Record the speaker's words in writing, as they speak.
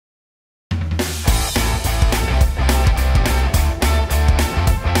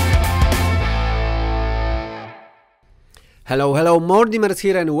Hello, Mordimers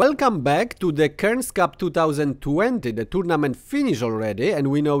here and welcome back to the Cairns Cup 2020. The tournament finished already and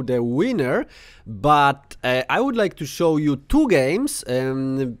we know the winner, but I would like to show you two games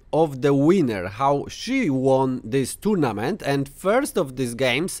of the winner, how she won this tournament. And first of these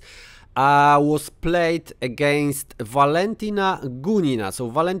games was played against Valentina Gunina. So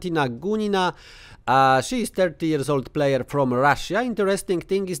Valentina Gunina, she is 30 years old player from Russia. Interesting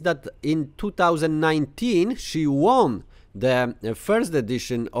thing is that in 2019 she won the first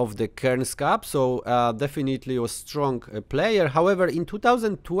edition of the Cairns Cup, so definitely was strong player. However, in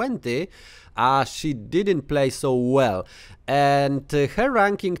 2020 she didn't play so well, and her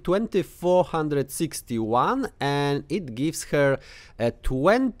ranking 2461, and it gives her a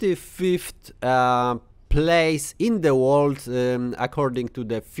 25th place in the world according to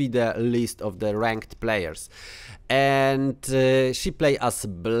the FIDE list of the ranked players. And she play as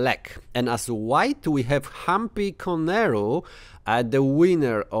black, and as white we have Humpy Koneru, the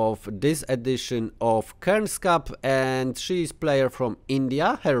winner of this edition of Cairns Cup, and she is player from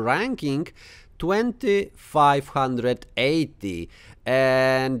India. Her ranking 2580,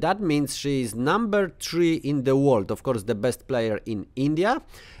 and that means she is number 3 in the world, of course the best player in India,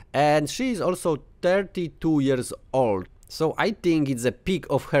 and she is also 32 years old. So I think it's a peak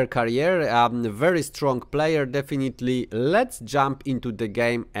of her career, very strong player definitely. Let's jump into the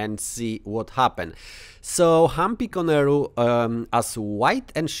game and see what happened. So Humpy Koneru as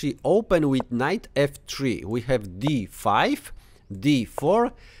white, and she opened with knight f3. We have d5,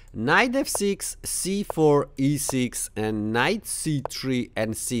 d4, knight f6, c4, e6, and knight c3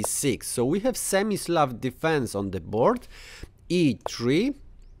 and c6. So we have semi-Slav defense on the board. e3,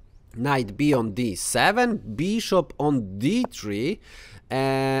 knight b on d7, bishop on d3,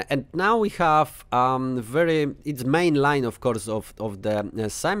 and now we have its main line, of course, of the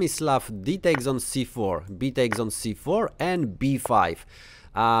semi-Slav. d takes on c4, b takes on c4, and b5.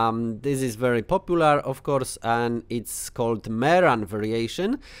 This is very popular, of course, and it's called Meran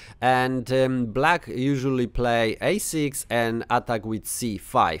Variation, and black usually play a6 and attack with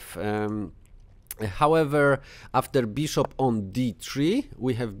c5. However, after bishop on d3,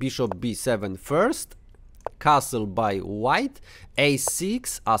 we have bishop b7 first, castle by white,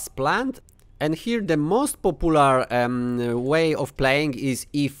 a6 as planned, and here the most popular way of playing is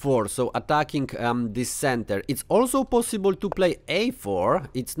e4, so attacking this center. It's also possible to play a4,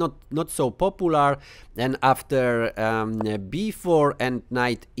 it's not so popular, and after b4 and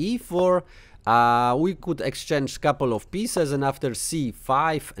knight e4, we could exchange couple of pieces, and after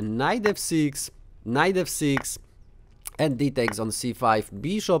c5, knight f6, knight f6, and d takes on c5,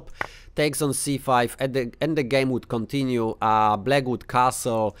 bishop takes on c5, and the game would continue. Black would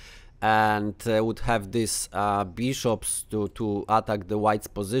castle and would have these bishops to attack the white's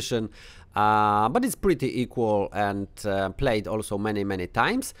position, but it's pretty equal and played also many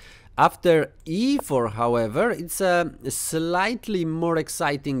times. After e4, however, it's a slightly more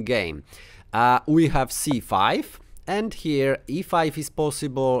exciting game. We have c5, and here e5 is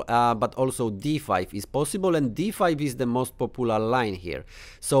possible, but also d5 is possible, and d5 is the most popular line here.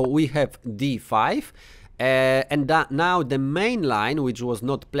 So we have d5, and now the main line, which was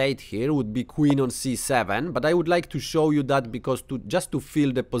not played here, would be queen on c7, but I would like to show you that because just to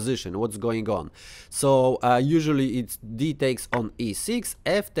feel the position, what's going on. So usually it's d takes on e6,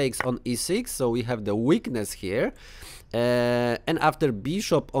 f takes on e6, so we have the weakness here, and after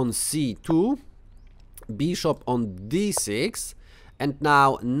bishop on c2, bishop on d6, and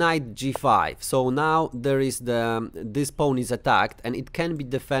now knight g5. So now there is this pawn is attacked, and it can be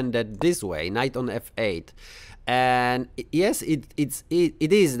defended this way, knight on f8. And yes, it is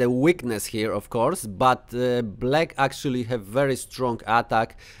the weakness here, of course, but black actually have very strong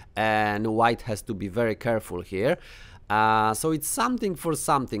attack, and white has to be very careful here. So it's something for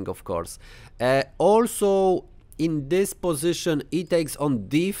something, of course. Also, in this position, e takes on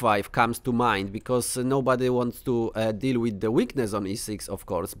d5 comes to mind, because nobody wants to deal with the weakness on e6, of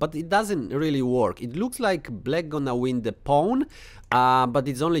course, but it doesn't really work. It looks like black gonna win the pawn, but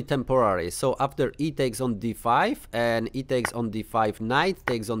it's only temporary. So after e takes on d5 and e takes on d5, knight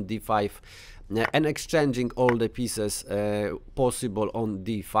takes on d5, and exchanging all the pieces possible on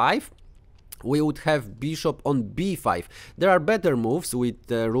d5, we would have bishop on b5. There are better moves with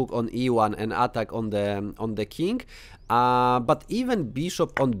rook on e1 and attack on the king, but even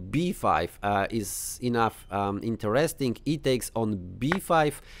bishop on b5 is enough interesting. E takes on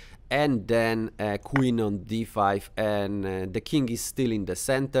b5, and then queen on d5, and the king is still in the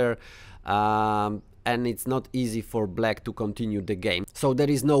center. and it's not easy for black to continue the game. So there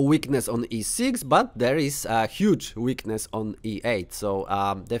is no weakness on e6, but there is a huge weakness on e8. So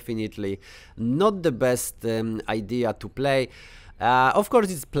definitely not the best idea to play. Of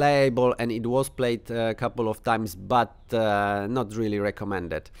course it's playable and it was played a couple of times, but not really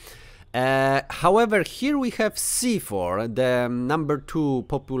recommended. However, here we have c4, the number 2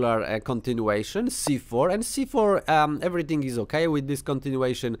 popular continuation, c4, and c4, everything is okay with this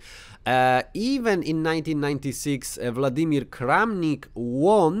continuation. Even in 1996, Vladimir Kramnik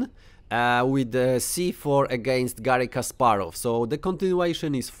won with c4 against Garry Kasparov, so the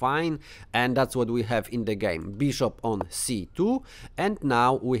continuation is fine, and that's what we have in the game. Bishop on c2, and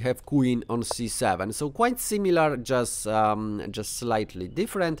now we have queen on c7, so quite similar, just slightly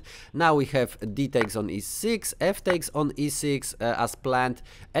different. Now we have d takes on e6, f takes on e6 as planned,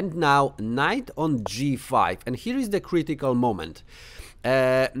 and now knight on g5, and here is the critical moment.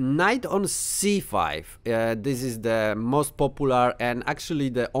 Knight on c5, this is the most popular and actually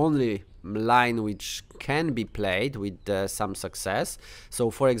the only line which can be played with some success.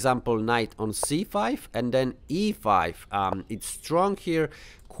 So for example, knight on c5 and then e5, it's strong here,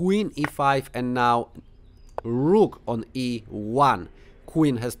 queen e5, and now rook on e1.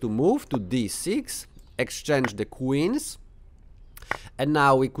 Queen has to move to d6, exchange the queens. And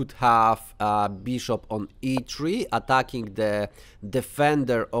now we could have bishop on e3, attacking the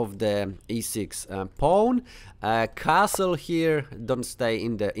defender of the e6 pawn. Castle here, don't stay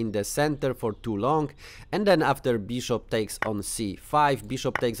in the center for too long. And then after bishop takes on c5,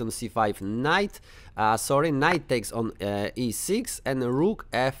 bishop takes on c5, knight takes on e6, and rook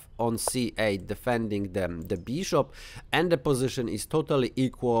f on c8, defending the bishop, and the position is totally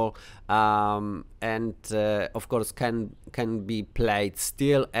equal, and of course can be played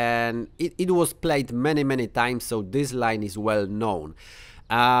still, and it was played many times, so this line is well known.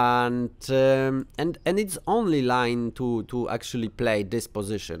 And it's only line to actually play this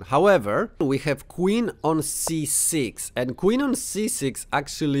position. However, we have queen on c6, and queen on c6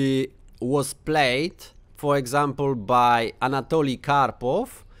 actually was played, for example, by Anatoly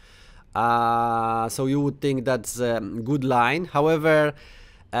Karpov. So you would think that's a good line. However,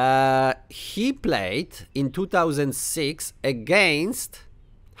 he played in 2006 against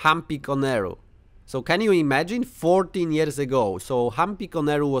Humpy Koneru. So can you imagine, 14 years ago? So Humpy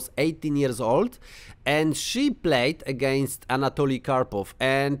Koneru was 18 years old, and she played against Anatoly Karpov,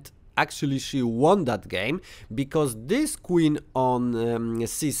 and actually she won that game because this queen on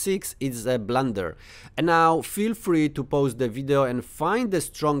c6 is a blunder. And now feel free to pause the video and find the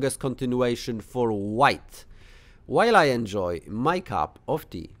strongest continuation for white, while I enjoy my cup of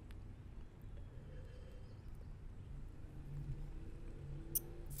tea.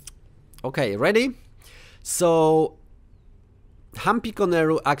 Okay, ready? So Humpy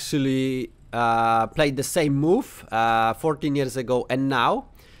Koneru actually played the same move 14 years ago and now,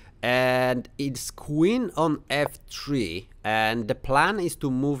 and it's queen on f3, and the plan is to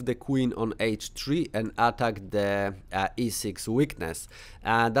move the queen on h3 and attack the e6 weakness.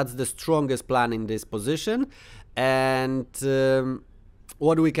 That's the strongest plan in this position. And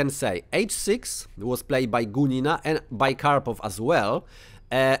what we can say, h6 was played by Gunina and by Karpov as well.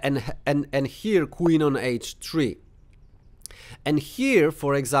 And here queen on h3, and here,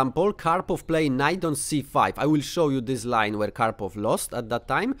 for example, Karpov played knight on c5. I will show you this line where Karpov lost at that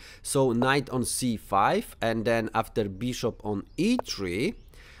time. So knight on c5, and then after bishop on e3,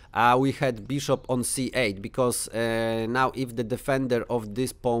 we had bishop on c8, because now if the defender of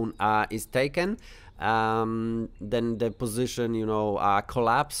this pawn is taken, then the position, you know,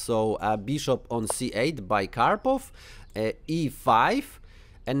 collapse. So bishop on c8 by Karpov, e5,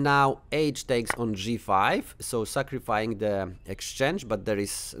 and now h takes on g5, so sacrificing the exchange, but there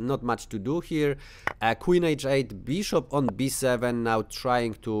is not much to do here. Queen h8, bishop on b7, now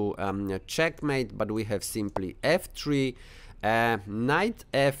trying to checkmate, but we have simply f3, knight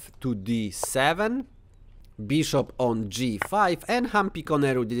f to d7, bishop on g5, and Humpy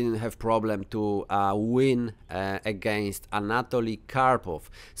Koneru didn't have problem to win against Anatoly Karpov.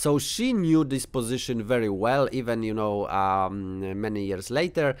 So she knew this position very well, even, you know, many years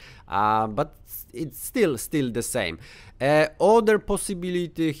later, but it's still the same. Other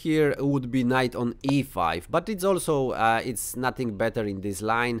possibility here would be knight on e5, but it's also it's nothing better in this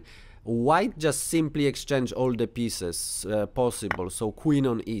line. White just simply exchange all the pieces possible, so queen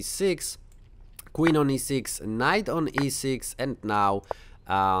on e6, queen on e6, knight on e6, and now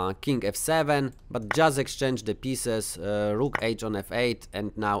king f7, but just exchange the pieces, rook h on f8,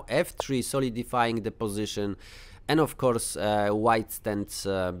 and now f3, solidifying the position. and of course white stands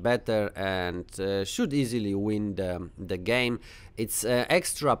better and should easily win the game. It's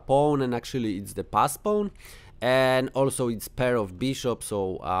extra pawn, and actually it's the pass pawn, and also it's pair of bishop,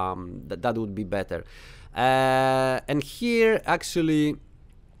 so that would be better. And here actually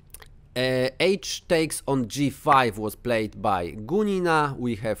h takes on g5 was played by Gunina.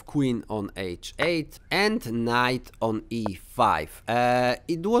 We have queen on h8 and knight on e5.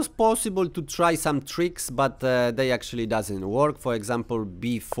 It was possible to try some tricks, but they actually doesn't work. For example,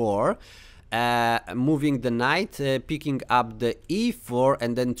 b4, moving the knight, picking up the e4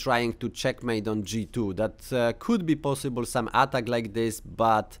 and then trying to checkmate on g2. That could be possible, some attack like this,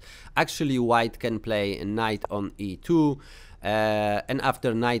 but actually white can play a knight on e2. And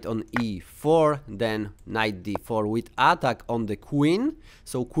after knight on e4, then knight d4 with attack on the queen,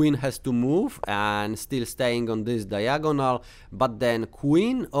 so queen has to move and still staying on this diagonal, but then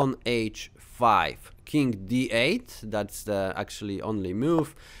queen on h5, king d8, that's the actually only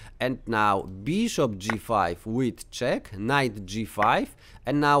move, and now bishop g5 with check, knight g5,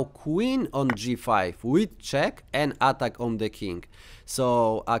 and now queen on g5 with check and attack on the king.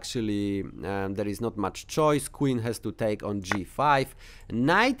 So actually there is not much choice. Queen has to take on g5,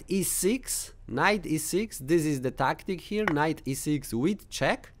 knight e6, knight e6, this is the tactic here, knight e6 with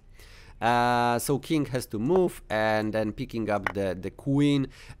check. So king has to move and then picking up the queen,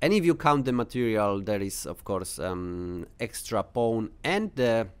 and if you count the material, there is of course extra pawn and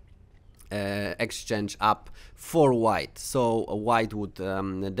the exchange up for white, so white would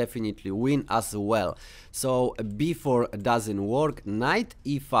definitely win as well. So b4 doesn't work, knight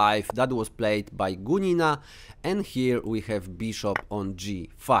e5, that was played by Gunina, and here we have bishop on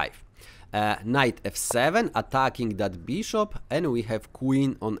g5. Knight f7, attacking that bishop, and we have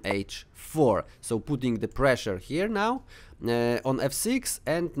queen on h4, so putting the pressure here now on f6,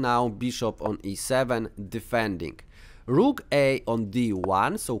 and now bishop on e7, defending. Rook a on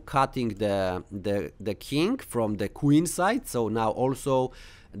d1, so cutting the king from the queen side, so now also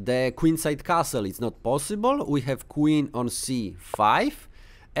the queen side castle is not possible. We have queen on c5,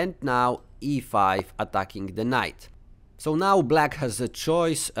 and now e5 attacking the knight. So now black has a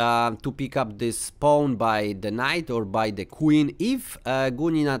choice to pick up this pawn by the knight or by the queen. If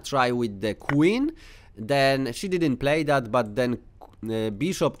Gunina try with the queen, then she didn't play that, but then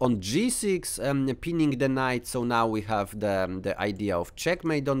bishop on g6, pinning the knight, so now we have the idea of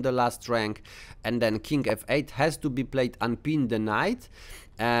checkmate on the last rank, and then king f8 has to be played, unpin the knight,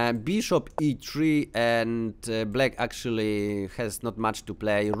 bishop e3, and black actually has not much to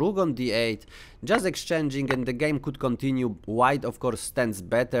play, rook on d8, just exchanging, and the game could continue. White of course stands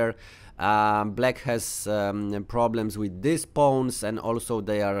better. Black has problems with these pawns, and also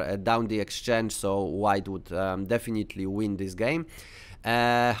they are down the exchange, so white would definitely win this game.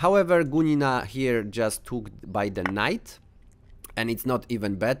 However, Gunina here just took by the knight, and it's not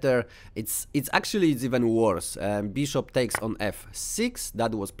even better. It's even worse. Bishop takes on f6,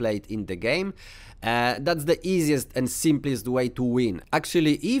 that was played in the game. That's the easiest and simplest way to win.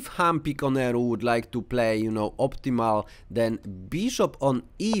 Actually, if Humpy Koneru would like to play, you know, optimal, then bishop on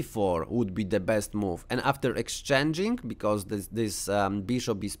e4 would be the best move. And after exchanging, because this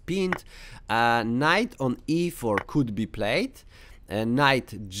bishop is pinned, knight on e4 could be played.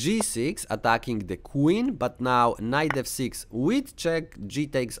 Knight g6 attacking the queen, but now knight f6 with check, g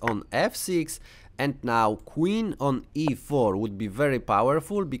takes on f6, and now queen on e4 would be very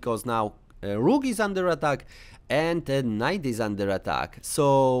powerful, because now rook is under attack and knight is under attack.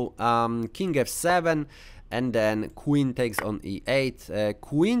 So king f7, and then queen takes on e8,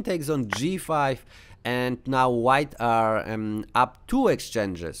 queen takes on g5, and now white are up 2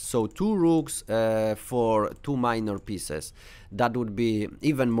 exchanges, so 2 rooks for 2 minor pieces. That would be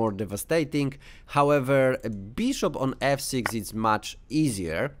even more devastating. However, bishop on f6 is much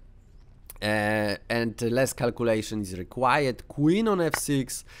easier, and less calculation is required. Queen on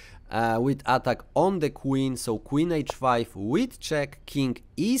f6 with attack on the queen, so queen h5 with check, king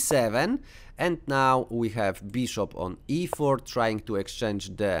e7, and now we have bishop on e4 trying to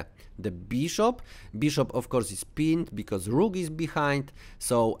exchange the bishop. Bishop of course is pinned because rook is behind,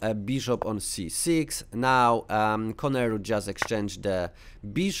 so bishop on c6. Now Koneru just exchanged the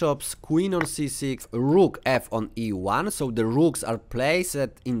bishops, queen on c6, rook f on e1, so the rooks are placed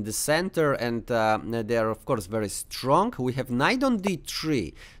in the center, and they are of course very strong. We have knight on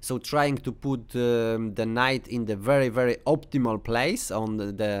d3, so trying to put the knight in the very optimal place on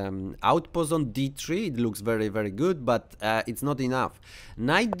the outpost on d3. It looks very, very good, but it's not enough.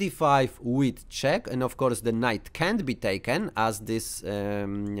 Knight d5 with check, and of course the knight can't be taken as this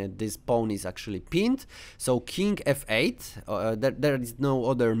this pawn is actually pinned. So king f8. There is no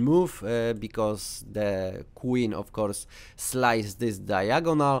other move because the queen, of course, slices this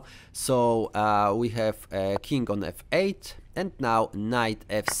diagonal. So we have king on f8, and now knight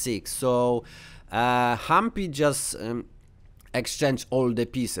f6. So Humpy just exchange all the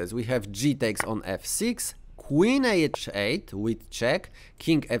pieces. We have g takes on f6, queen h8 with check,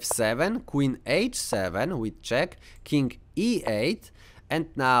 king f7, queen h7 with check, king e8, and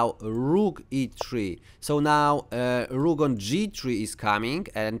now rook e3. So now rook on g3 is coming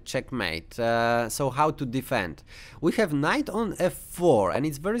and checkmate. So how to defend? We have knight on f4, and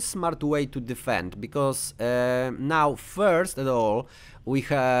it's very smart way to defend, because now first at all we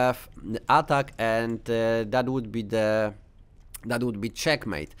have the attack, and that would be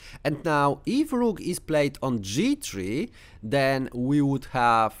checkmate. And now if rook is played on g3, then we would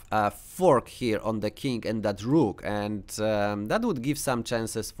have a fork here on the king and that rook, and that would give some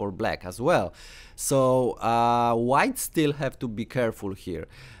chances for black as well. So white still have to be careful here.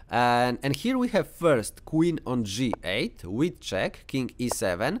 And here we have first queen on g8 with check, king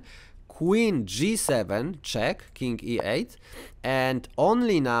e7, queen g7 check, king e8, and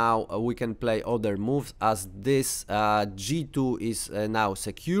only now we can play other moves, as this g2 is now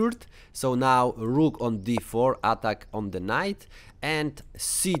secured. So now rook on d4, attack on the knight, and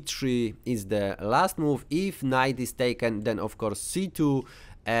c3 is the last move. If knight is taken, then of course c2,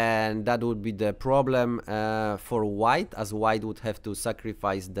 and that would be the problem for white, as white would have to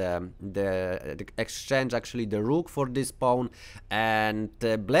sacrifice the exchange, actually the rook, for this pawn, and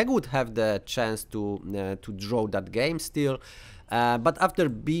black would have the chance to draw that game still. But after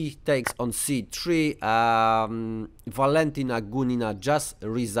b takes on c3, Valentina Gunina just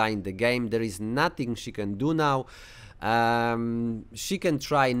resigned the game. There is nothing she can do now. She can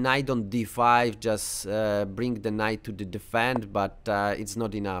try knight on d5, just bring the knight to the defend, but it's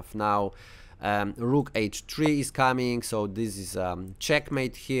not enough. Now rook h3 is coming, so this is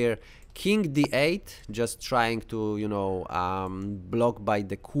checkmate here. King d8, just trying to, you know, block by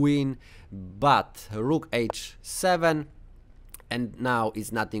the queen, but rook h7, and now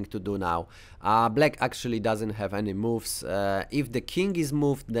it's nothing to do now. Black actually doesn't have any moves. If the king is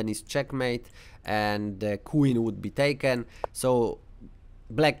moved, then it's checkmate, and the queen would be taken. So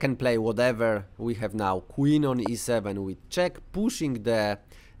black can play whatever. We have now queen on e7 with check, pushing the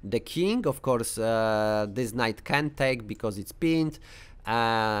king. Of course, this knight can't take because it's pinned.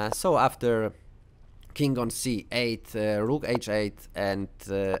 So after king on c8, rook h8, and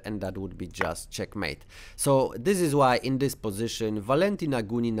that would be just checkmate. So this is why in this position Valentina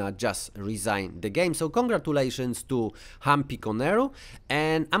Gunina just resigned the game. So congratulations to Humpy Koneru,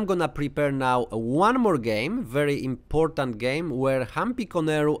 and I'm gonna prepare now one more game, very important game, where Humpy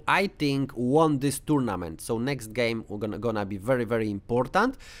Koneru, I think, won this tournament. So next game we're gonna be very, very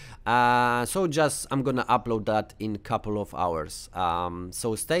important. So just I'm gonna upload that in a couple of hours.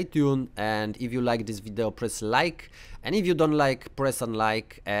 So stay tuned, and if you like this video, press like, and if you don't like, press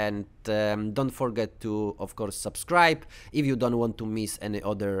unlike, and don't forget to, of course, subscribe if you don't want to miss any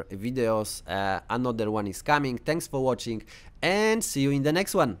other videos. Another one is coming. Thanks for watching, and see you in the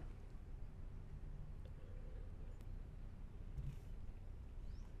next one.